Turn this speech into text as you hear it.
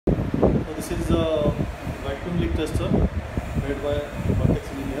This is a vacuum leak tester made by VERTEX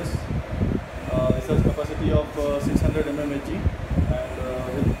Engineers. This has capacity of 600 mmHg and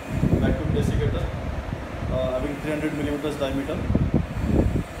with vacuum desiccator having 300 millimeters diameter.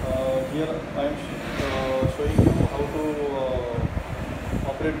 Here I am showing you how to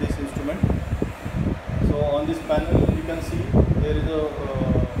operate this instrument. So on this panel you can see there is a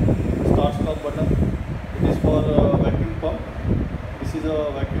start stop button. It is for vacuum pump. This is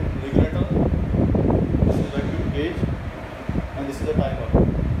a vacuum regulator. This is vacuum gauge, and this is a timer.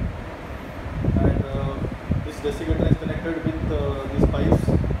 And this desiccator is connected with these pipes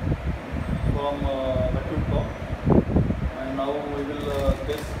from vacuum pump. And now we will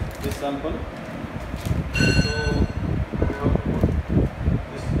test this sample. So we have to put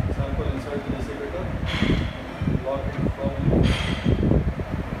this sample inside the desiccator, lock it firmly,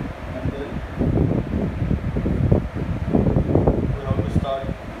 and then we have to start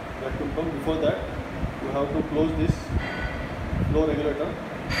vacuum pump. Before that, we have to close this flow regulator.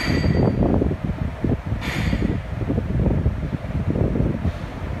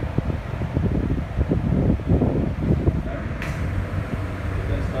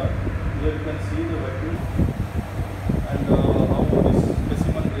 Here you can see the vacuum and how this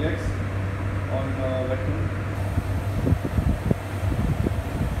specimen reacts on vacuum.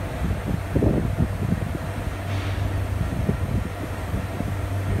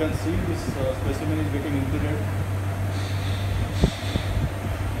 You can see this specimen is getting inflated.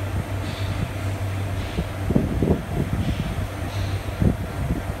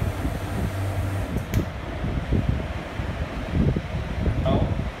 Now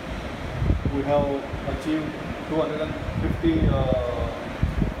we have achieved 250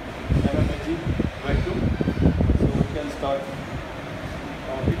 mmHg vacuum, so we can start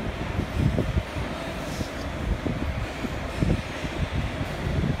counting.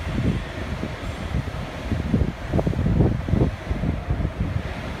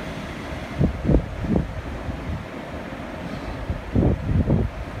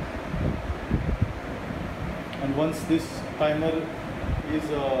 And once this timer is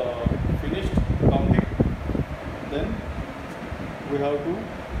finished counting, then we have to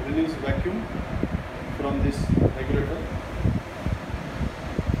release vacuum from this regulator.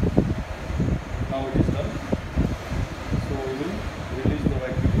 Now it is done, so we will release the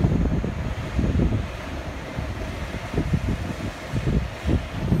vacuum.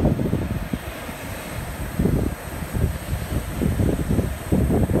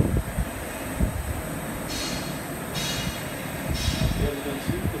 Here you can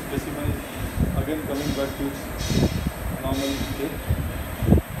see the specimen is again coming back to its normal state.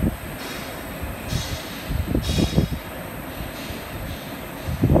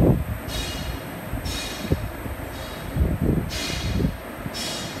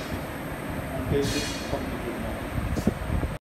 And test is completed.